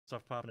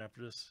stuff popping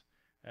after this.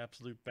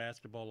 Absolute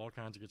basketball, all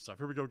kinds of good stuff.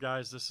 Here we go,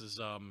 guys. This is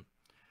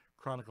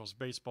Chronicles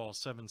Baseball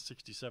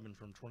 767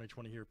 from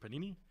 2020 here,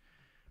 Panini.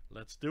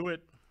 Let's do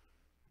it.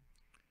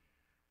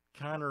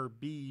 Connor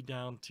B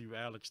down to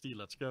Alex D.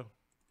 Let's go.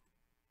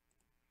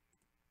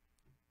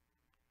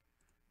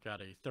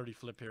 Got a 30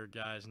 flip here,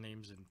 guys.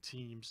 Names and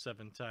teams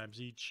 7 times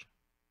each.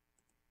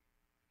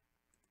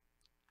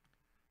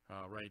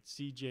 All right,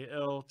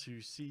 CJL to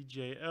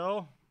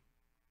CJL.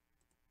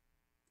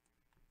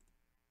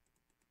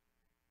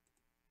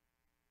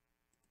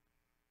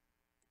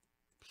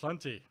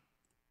 Plenty.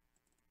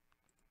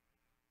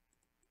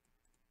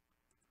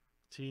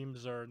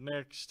 Teams are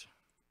next.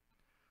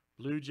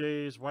 Blue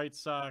Jays, White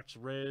Sox,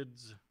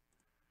 Reds,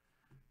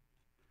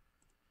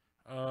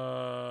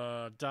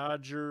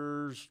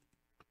 Dodgers,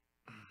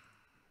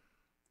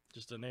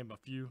 just to name a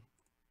few.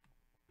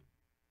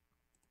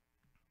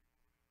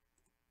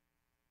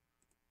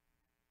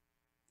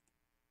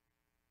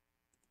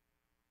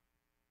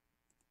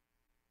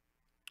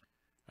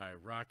 All right,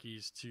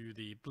 Rockies to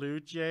the Blue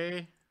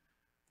Jay.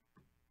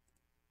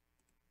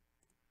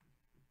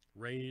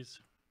 Rays.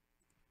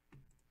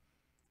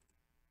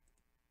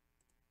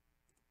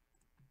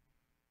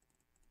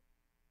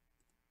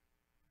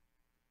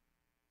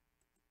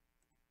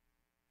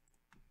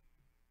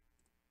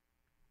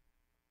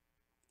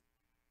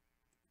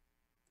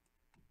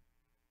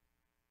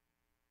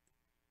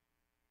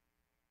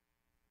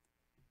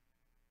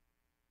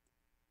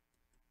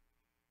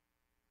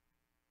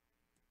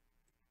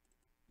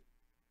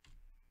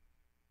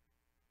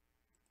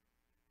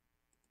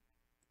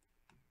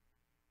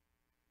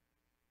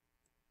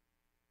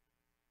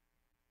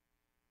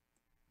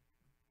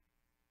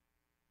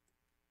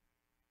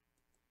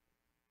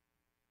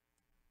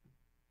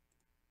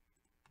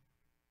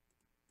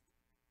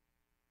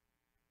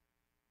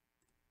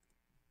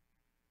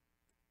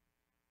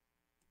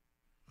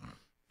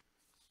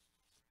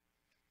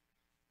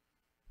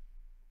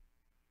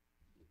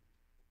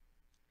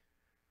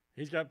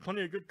 He's got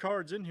plenty of good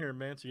cards in here,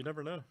 man, so you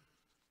never know.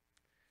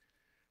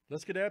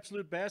 Let's get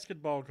absolute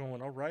basketball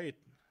going. All right.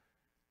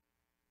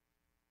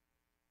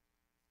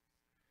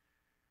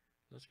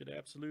 Let's get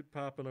absolute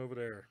popping over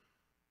there.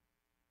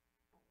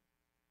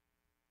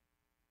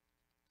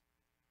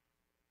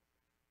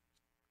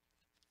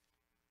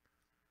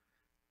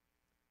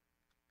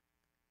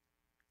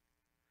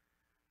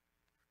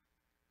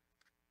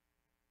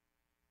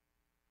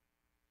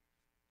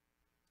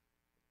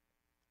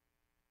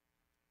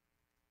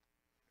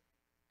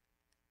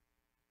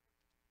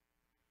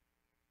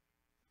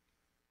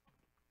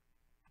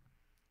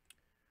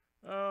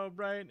 All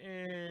right,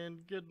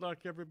 and good luck,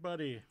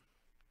 everybody.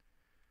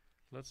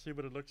 Let's see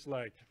what it looks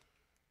like.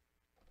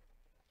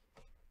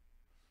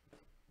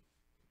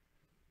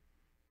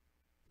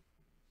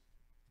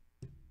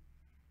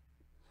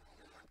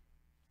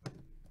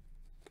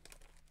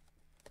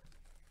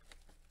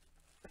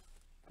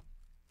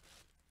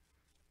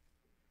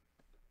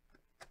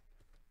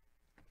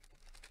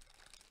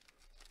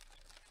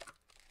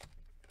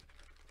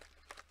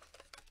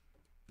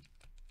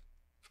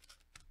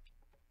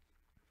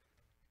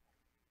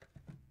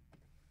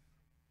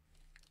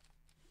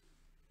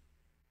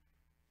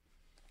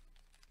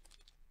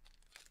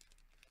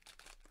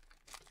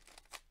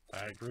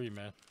 I agree,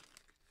 man.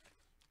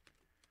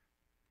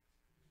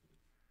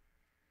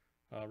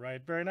 All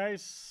right, very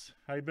nice.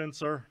 How you been,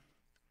 sir?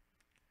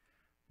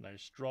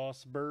 Nice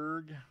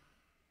Strasburg.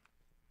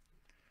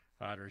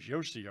 There's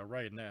Yoshi. All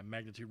right, and that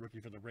magnitude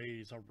rookie for the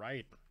Rays. All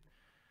right.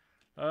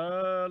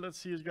 Let's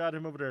see who's got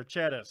him over there.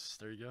 Chaddis.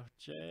 There you go.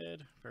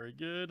 Chad. Very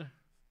good.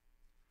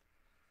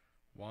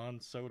 Juan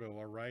Soto.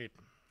 All right.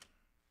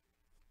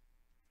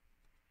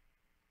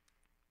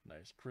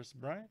 Nice Chris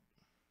Bryant.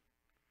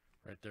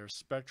 Right there,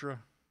 Spectra.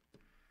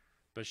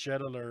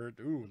 Bichette Alert.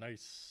 Ooh,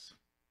 nice.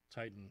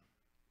 Titan.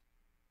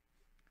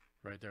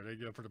 Right there. There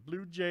you go for the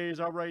Blue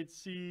Jays. All right,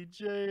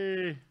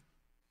 CJ.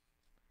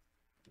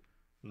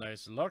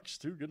 Nice Lux,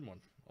 too. Good one.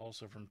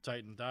 Also from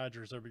Titan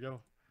Dodgers. There we go.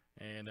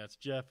 And that's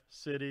Jeff,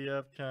 City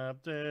of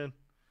Compton.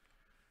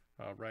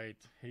 All right,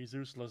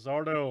 Jesus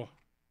Lazardo.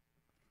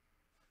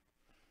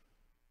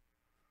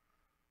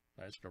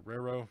 Nice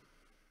Guerrero.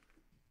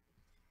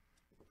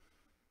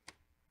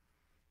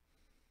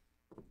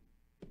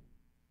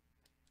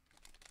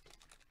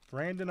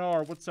 Brandon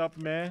R, what's up,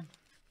 man?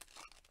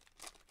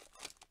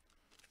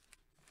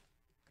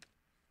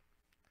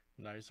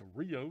 Nice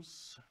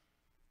Rios.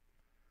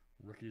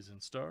 Rookies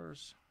and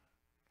Stars.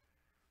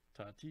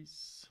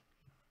 Tatis.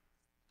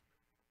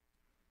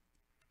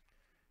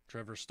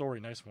 Trevor Story,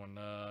 nice one.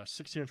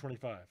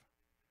 16/25.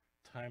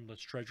 Timeless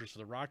Treasures for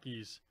the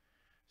Rockies.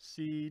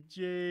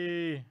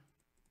 CJ.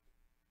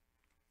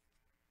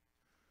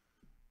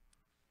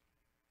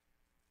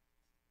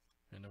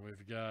 And then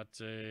we've got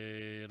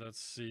a, let's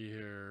see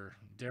here,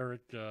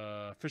 Derek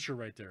Fisher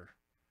right there.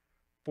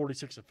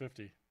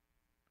 46/50.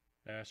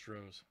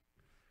 Astros.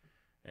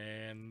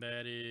 And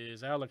that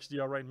is Alex D.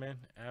 All right, man.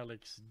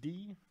 Alex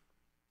D.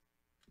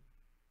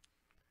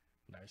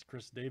 Nice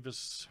Chris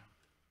Davis.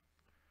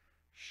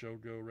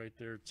 Shogo right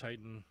there.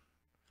 Titan.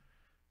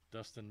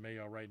 Dustin May,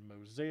 all right,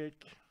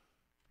 Mosaic.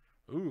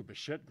 Ooh,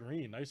 Bichette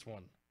Green, nice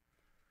one.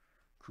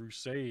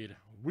 Crusade,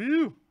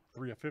 woo,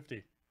 3 of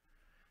 50.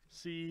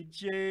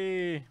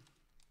 CJ.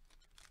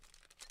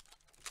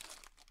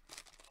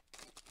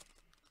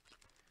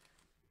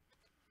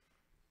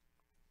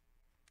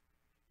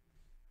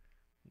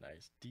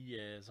 Nice,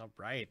 Diaz, all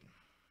right.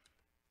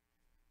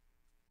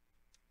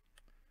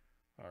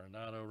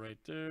 Arenado right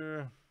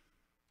there.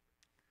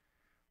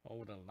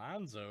 Old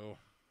Alonso.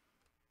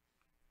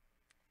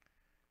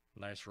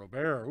 Nice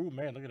Robert. Ooh,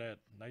 man, look at that.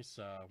 Nice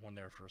one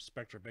there for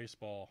Spectra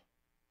Baseball.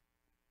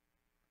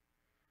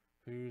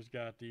 Who's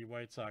got the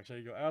White Sox? There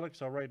you go.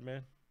 Alex, all right,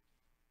 man.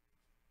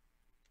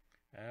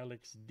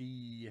 Alex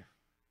D.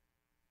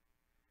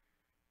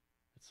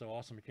 It's so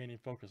awesome. You can't even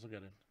focus. Look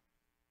at it.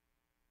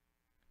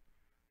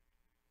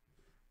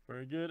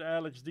 Very good,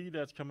 Alex D.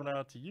 That's coming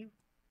out to you.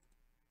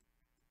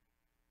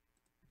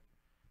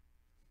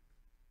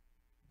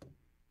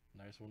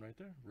 Nice one right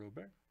there,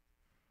 Robert.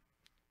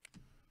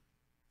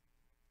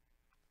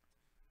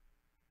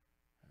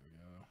 There we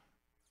go.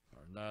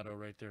 Arenado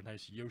right there.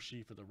 Nice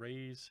Yoshi for the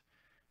Rays.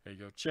 There you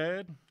go,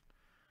 Chad.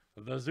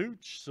 The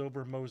Zooch,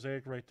 silver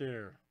mosaic right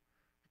there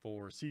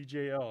for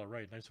CJL.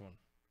 Right, nice one.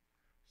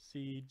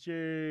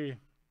 CJ.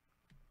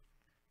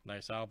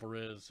 Nice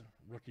Alvarez,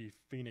 rookie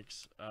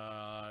Phoenix,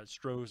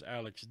 Stroh's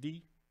Alex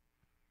D.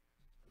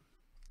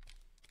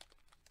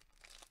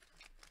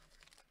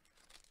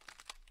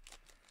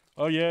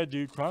 Oh yeah,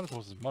 dude,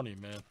 Chronicles is money,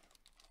 man.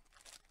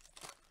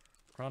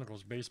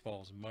 Chronicles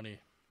baseball is money.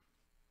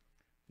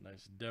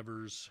 Nice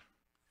Devers,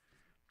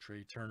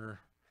 Trey Turner,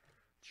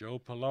 Joe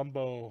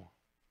Palumbo.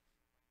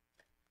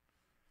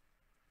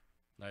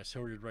 Nice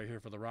Hilliard right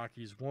here for the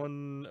Rockies,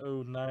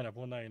 109 of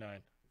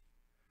 199.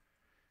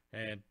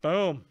 And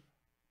boom!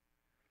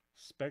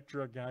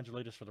 Spectra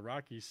Gondolatus for the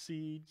Rockies.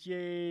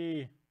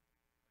 CJL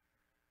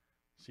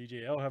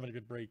having a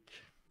good break.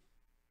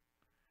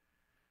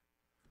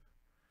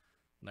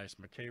 Nice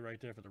McKay right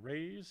there for the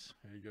Rays.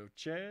 There you go,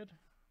 Chad.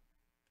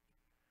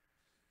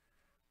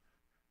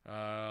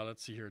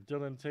 Let's see here.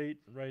 Dylan Tate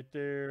right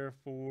there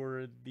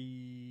for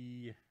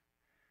the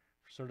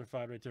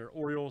certified right there.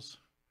 Orioles.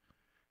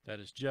 That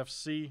is Jeff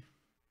C.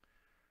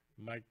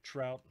 Mike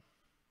Trout.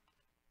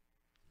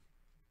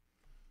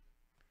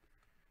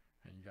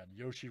 And you got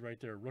Yoshi right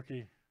there,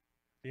 rookie.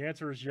 The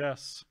answer is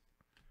yes.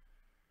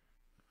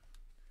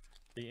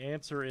 The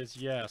answer is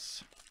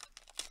yes.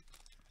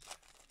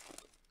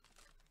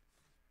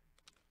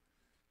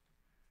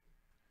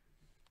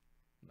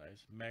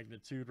 Nice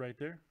magnitude right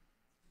there.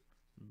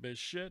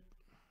 Bichette.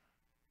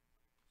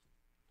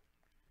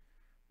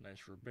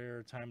 Nice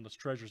Robert. Timeless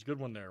Treasures. Good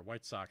one there.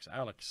 White Sox.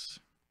 Alex.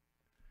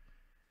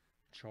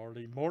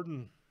 Charlie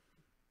Morton.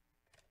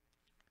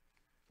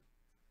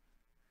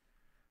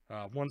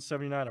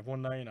 179 of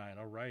 199.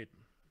 All right.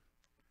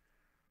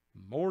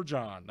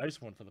 Morjon. Nice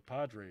one for the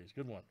Padres.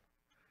 Good one.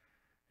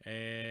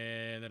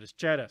 And that is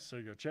Chaddis. There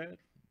you go, Chad.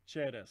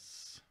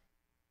 Chaddis.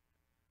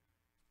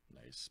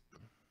 Nice.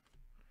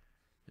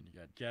 Then you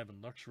got Gavin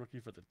Lux,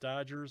 rookie for the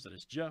Dodgers. That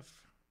is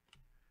Jeff.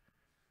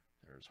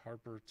 There's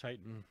Harper,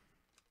 Titan.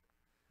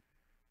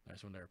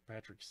 Nice one there.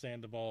 Patrick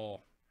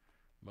Sandoval.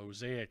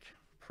 Mosaic.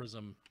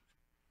 Prism.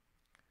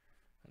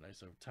 A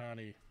nice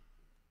Otani.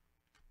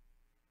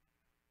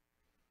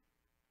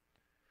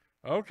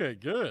 Okay,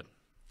 good.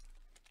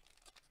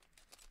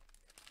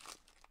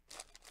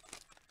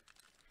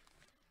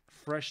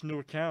 Fresh new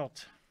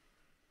account.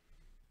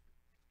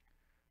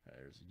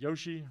 There's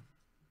Yoshi.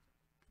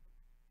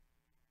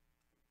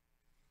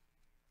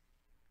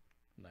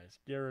 Nice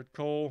Garrett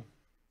Cole.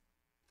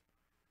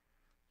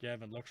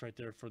 Gavin Lux right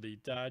there for the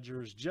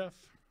Dodgers. Jeff.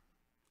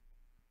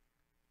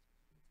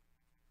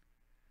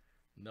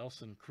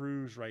 Nelson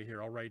Cruz right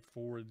here. All right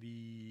for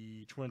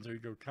the Twins. There you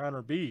go.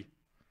 Connor B.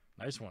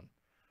 Nice one.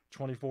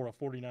 24 of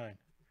 49.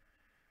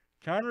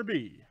 Connor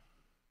B.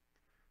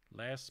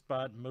 Last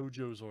spot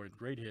Mojozoid.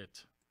 Great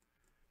hit.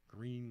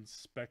 Green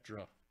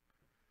Spectra.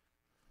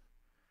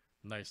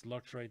 Nice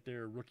Lux right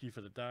there. Rookie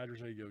for the Dodgers.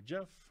 There you go,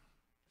 Jeff.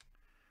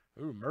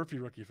 Ooh, Murphy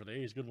rookie for the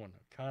A's. Good one.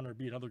 Connor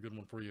B. Another good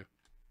one for you.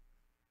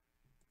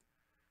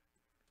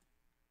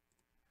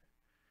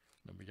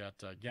 Then we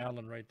got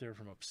Gallon right there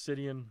from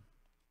Obsidian.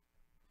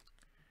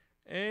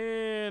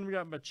 And we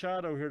got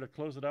Machado here to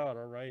close it out.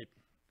 All right.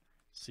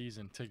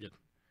 Season ticket.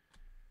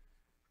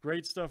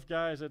 Great stuff,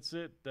 guys. That's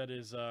it. That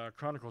is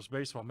Chronicles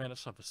Baseball. Man, that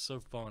stuff is so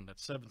fun.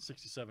 That's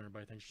 767,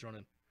 everybody. Thanks for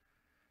joining.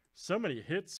 So many hits.